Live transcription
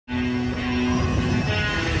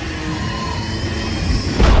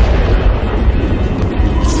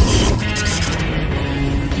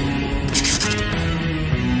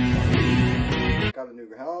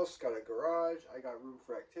got room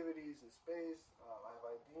for activities and space. I have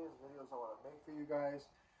ideas, videos I want to make for you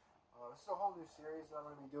guys. This is a whole new series that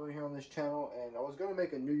I'm going to be doing here on this channel, and I was going to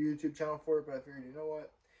make a new YouTube channel for it, but I figured, you know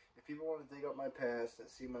what? If people want to dig up my past and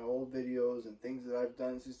see my old videos and things that I've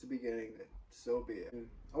done since the beginning, then so be it.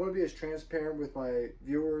 I want to be as transparent with my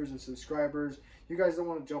viewers and subscribers. You guys don't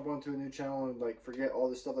want to jump onto a new channel and like forget all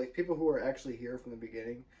this stuff. Like people who are actually here from the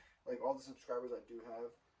beginning, like all the subscribers I do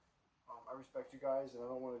have, I respect you guys, and I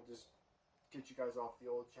don't want to just get you guys off the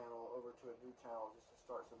old channel over to a new channel just to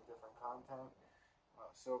start some different content.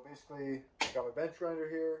 So basically, I got my bench grinder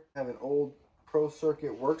here. I have an old Pro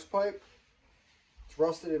Circuit works pipe. It's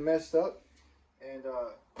rusted and messed up. And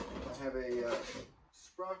I have a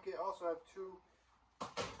sprocket. I also have two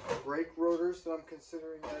brake rotors that I'm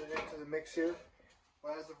considering adding into the mix here.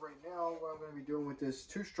 But as of right now, what I'm going to be doing with this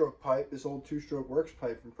two-stroke pipe, this old two-stroke works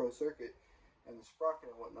pipe from Pro Circuit, and the sprocket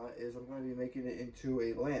and whatnot, is I'm going to be making it into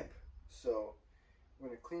a lamp. So I'm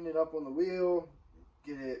going to clean it up on the wheel,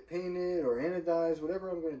 get it painted or anodized, whatever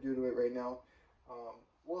I'm going to do to it right now.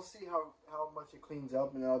 We'll see how much it cleans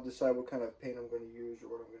up, and I'll decide what kind of paint I'm going to use or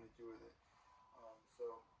what I'm going to do with it. So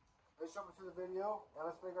let's jump into the video, and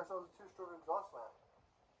let's make ourselves a two-stroke exhaust lamp.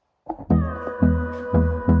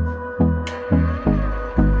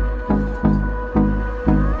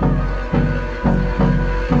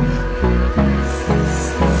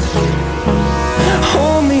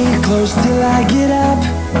 Hold me close till I get up.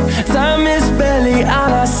 Time is barely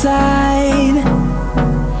on our side.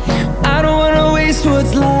 I don't wanna waste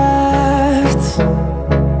what's left.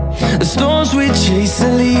 The storms we chase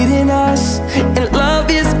are leading us, and love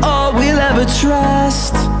is all we'll ever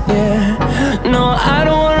trust. Yeah, no, I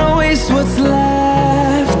don't wanna waste what's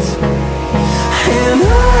left. And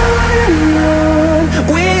on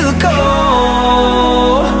we'll go,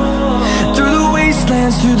 through the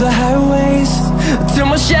wastelands, through the highways, till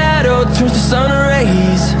my shadow turns to sun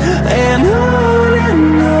rays. And on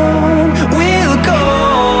we'll go,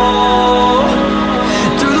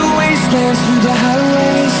 through the wastelands, through the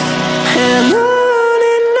highways, and on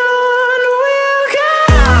we'll go.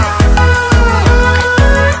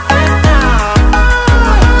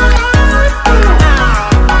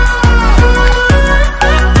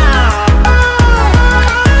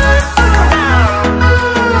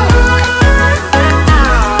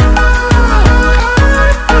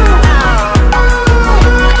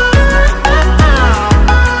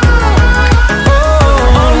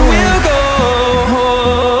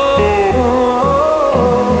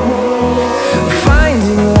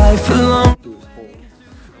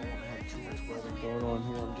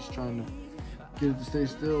 Get it to stay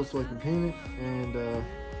still so I can paint it and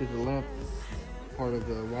get the lamp part of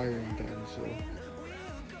the wiring done. So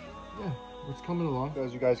yeah, it's coming along.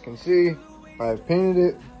 As you guys can see, I've painted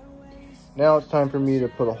it. Now it's time for me to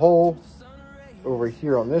put a hole over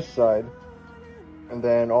here on this side, and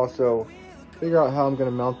then also figure out how I'm going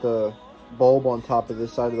to mount the bulb on top of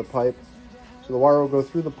this side of the pipe. So the wire will go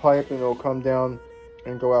through the pipe and it'll come down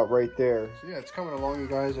and go out right there. So yeah, it's coming along, you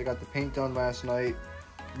guys. I got the paint done last night.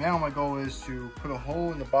 Now my goal is to put a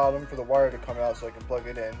hole in the bottom for the wire to come out so I can plug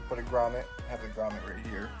it in, put a grommet, have the grommet right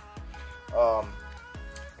here.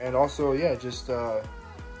 And also, yeah, just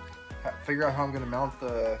figure out how I'm going to mount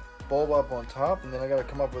the bulb up on top, and then I got to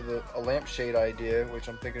come up with a lampshade idea, which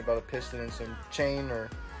I'm thinking about a piston and some chain, or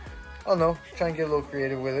I don't know, try and get a little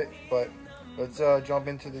creative with it. But let's jump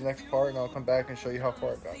into the next part, and I'll come back and show you how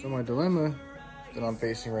far it got. So my dilemma that I'm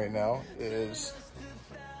facing right now is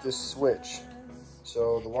this switch.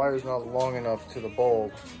 So the wire is not long enough to the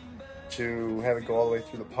bulb to have it go all the way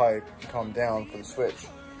through the pipe and come down for the switch.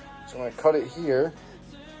 So I'm going to cut it here,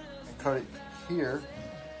 and cut it here,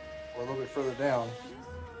 or a little bit further down,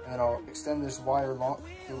 and then I'll extend this wire to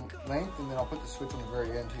length, and then I'll put the switch on the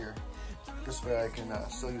very end here. This way I can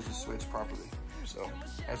still use the switch properly. So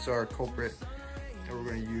that's our culprit that we're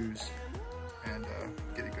going to use and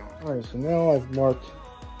get it going. Alright, so now I've marked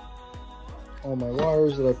all my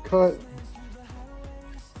wires that I've cut.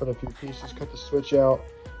 Cut a few pieces, cut the switch out,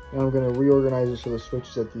 and I'm going to reorganize it so the switch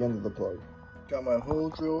is at the end of the plug. Got my hole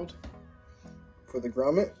drilled for the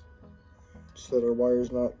grommet so that our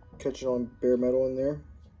wire's not catching on bare metal in there.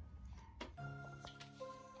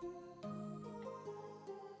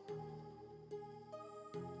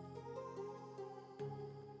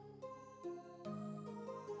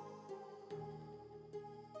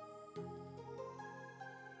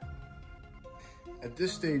 At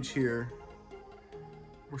this stage here,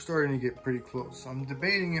 we're starting to get pretty close. I'm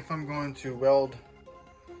debating if I'm going to weld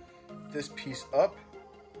this piece up,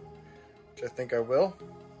 which I think I will,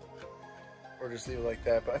 or just leave it like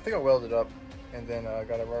that. But I think I'll weld it up, and then I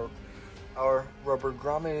got our rubber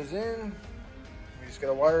grommet is in. just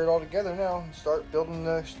gotta wire it all together now and start building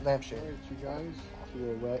the lampshade. Alright, you guys, it's a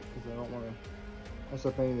little wet because I don't want to mess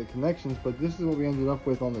up any of the connections, but this is what we ended up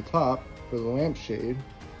with on the top for the lampshade.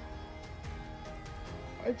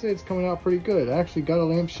 I'd say it's coming out pretty good. I actually got a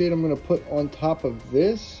lampshade I'm gonna put on top of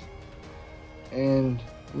this, and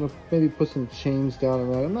I'm gonna maybe put some chains down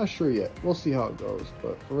around. I'm not sure yet. We'll see how it goes,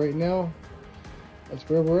 but for right now, that's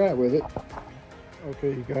where we're at with it.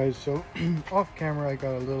 Okay, you guys, so off camera I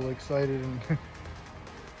got a little excited and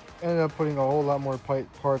ended up putting a whole lot more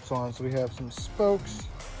parts on. So we have some spokes,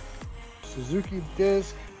 Suzuki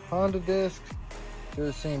disc, Honda disc. They're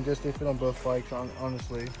the same disc, they fit on both bikes,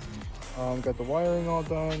 honestly. Got the wiring all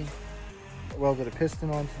done, welded a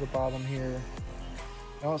piston onto the bottom here.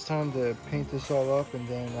 Now it's time to paint this all up, and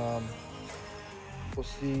then we'll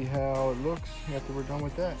see how it looks after we're done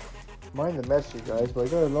with that. Mind the mess, you guys, but I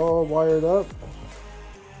got it all wired up.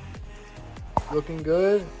 Looking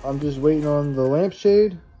good. I'm just waiting on the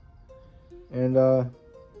lampshade, and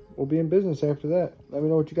we'll be in business after that. Let me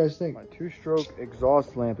know what you guys think. My 2-stroke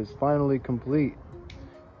exhaust lamp is finally complete.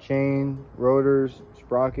 Chain, rotors,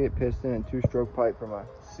 sprocket, piston, and 2-stroke pipe from a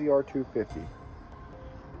Cr250.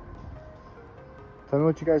 Tell me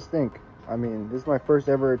what you guys think. I mean, this is my first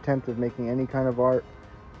ever attempt of making any kind of art,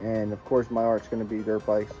 and of course my art's going to be dirt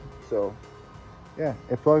bikes. So yeah,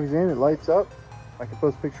 it plugs in, it lights up. I can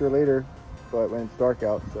post a picture later, but when it's dark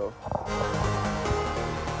out, so